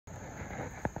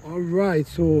Alright,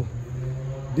 so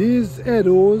these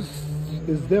Eddoes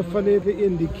is definitely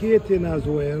indicating as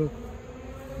well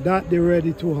that they're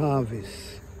ready to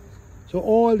harvest. So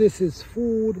all this is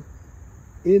food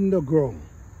in the ground.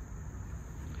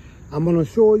 I'm going to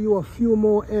show you a few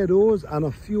more Eddoes and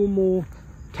a few more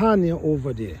Tanya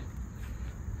over there.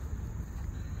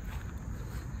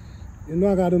 You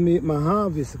know I got to make my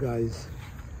harvest, guys.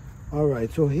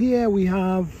 Alright, so here we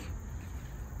have,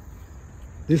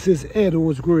 this is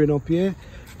Eddoes growing up here.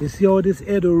 You see how this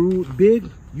Eddoe root big?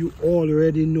 You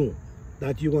already know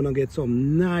that you're gonna get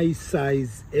some nice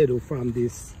size Eddoe from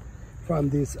this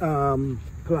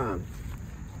plant.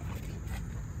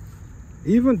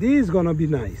 Even these gonna be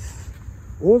nice.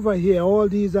 Over here, all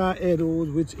these are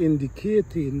Eddoes, which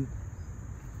indicating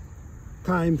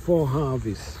time for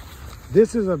harvest.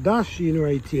 This is a dasheen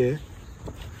right here.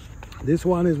 This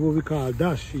one is what we call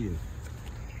dasheen.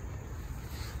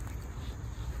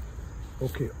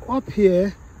 Okay, up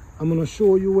here, I'm going to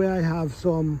show you where I have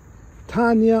some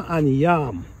Tanya and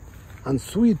yam and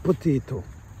sweet potato.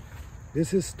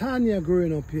 This is Tanya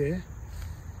growing up here.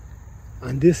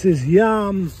 And this is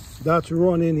yam that's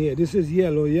running here. This is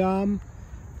yellow yam.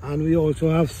 And we also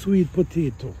have sweet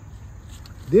potato.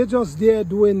 They're just there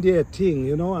doing their thing,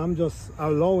 you know. I'm just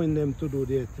allowing them to do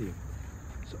their thing.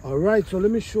 So, all right, so let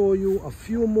me show you a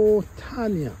few more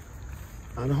Tanya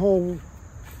and how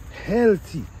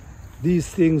healthy these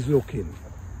things looking.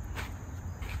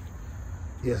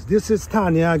 Yes, this is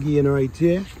Tanya again right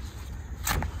here.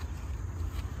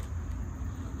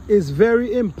 It's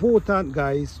very important,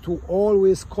 guys, to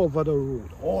always cover the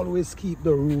root. Always keep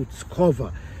the roots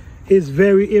covered. It's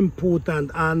very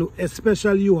important, and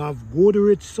especially you have good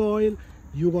rich soil,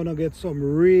 you're gonna get some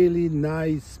really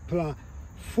nice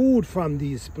food from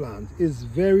these plants. It's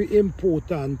very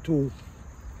important to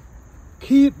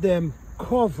keep them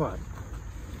covered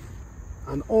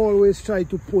and always try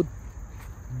to put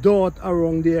dirt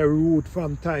around their root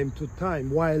from time to time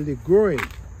while they're growing.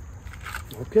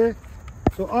 Okay,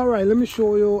 so all right, let me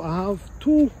show you. I have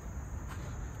two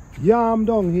yam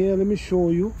down here. Let me show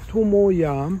you two more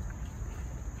yam.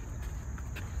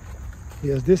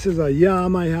 Yes, this is a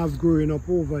yam I have growing up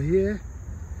over here.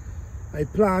 I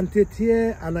planted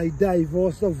here and I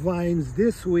divorced the vines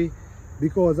this way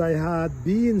because I had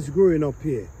beans growing up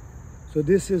here. So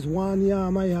this is one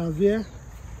yam I have here.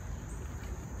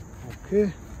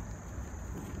 Okay.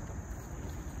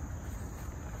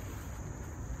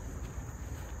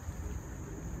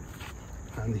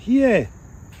 And here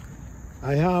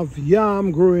I have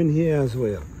yam growing here as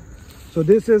well. So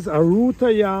this is a root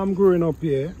of yam growing up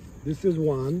here. This is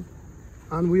one.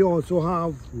 And we also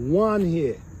have one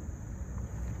here.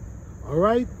 All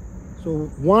right. So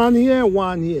one here,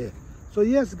 one here. So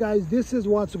yes, guys, this is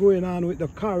what's going on with the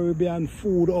Caribbean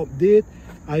food update.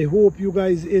 I hope you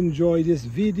guys enjoy this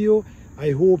video.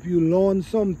 I hope you learned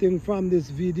something from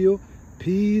this video.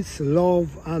 Peace,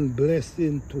 love, and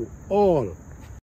blessing to all.